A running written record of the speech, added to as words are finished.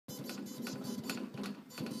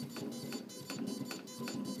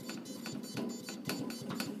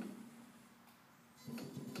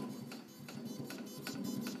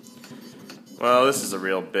Well, this is a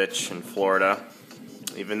real bitch in Florida.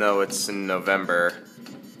 Even though it's in November,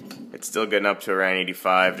 it's still getting up to around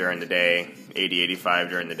 85 during the day, 80, 85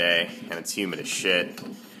 during the day, and it's humid as shit.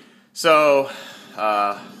 So,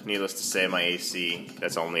 needless to say, my AC,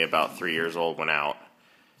 that's only about 3 years old, went out.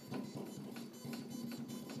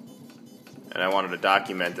 And I wanted to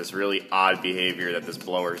document this really odd behavior that this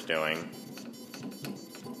blower's doing.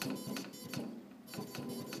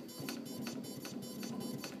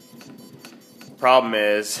 Problem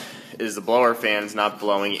is the blower fan's not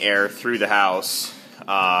blowing air through the house,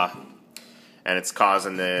 and it's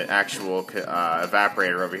causing the actual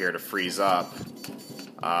evaporator over here to freeze up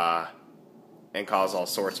and cause all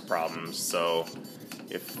sorts of problems. So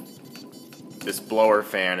if this blower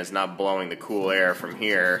fan is not blowing the cool air from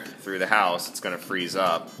here through the house, it's going to freeze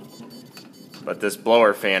up. But this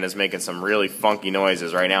blower fan is making some really funky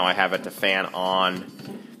noises. Right now I have it to fan on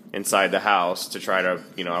inside the house to try to,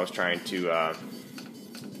 I was trying to,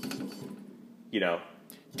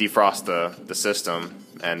 defrost the system,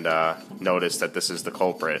 and noticed that this is the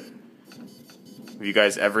culprit. Have you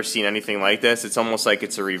guys ever seen anything like this? It's almost like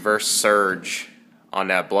it's a reverse surge on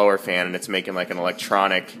that blower fan, and it's making like an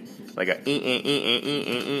electronic, like a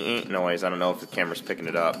noise. I don't know if the camera's picking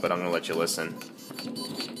it up, but I'm going to let you listen.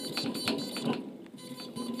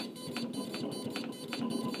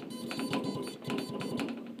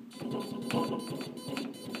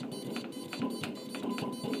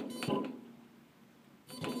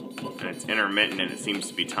 And it's intermittent, and it seems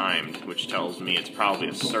to be timed, which tells me it's probably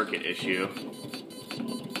a circuit issue.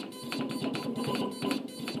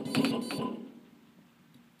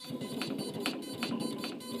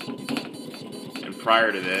 And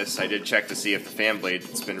prior to this, I did check to see if the fan blades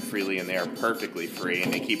would spin freely, and they are perfectly free,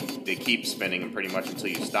 and they keep spinning pretty much until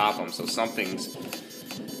you stop them. So something's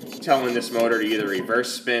telling this motor to either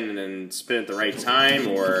reverse spin and then spin at the right time,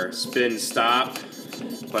 or spin stop.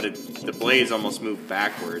 But the blades almost move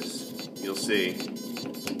backwards. You'll see.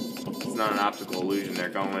 It's not an optical illusion. They're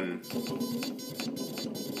going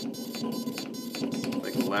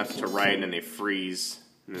like left to right, and then they freeze,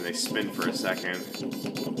 and then they spin for a second.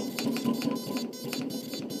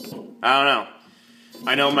 I don't know.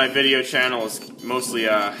 I know my video channel is mostly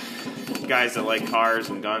guys that like cars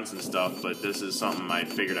and guns and stuff, but this is something I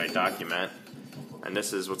figured I'd document. And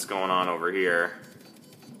this is what's going on over here.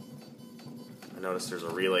 I noticed there's a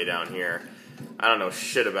relay down here. I don't know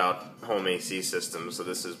shit about home AC systems, so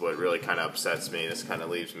this is what really kind of upsets me. This kind of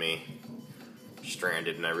leaves me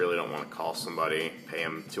stranded, and I really don't want to call somebody, pay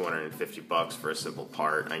them $250 for a simple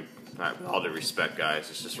part. With all due respect, guys,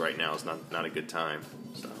 it's just right now is not a good time.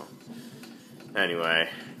 So, anyway,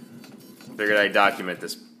 figured I'd document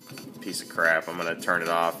this piece of crap. I'm going to turn it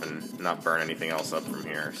off and not burn anything else up from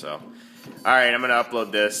here. So, alright, I'm going to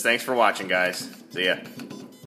upload this. Thanks for watching, guys. See ya.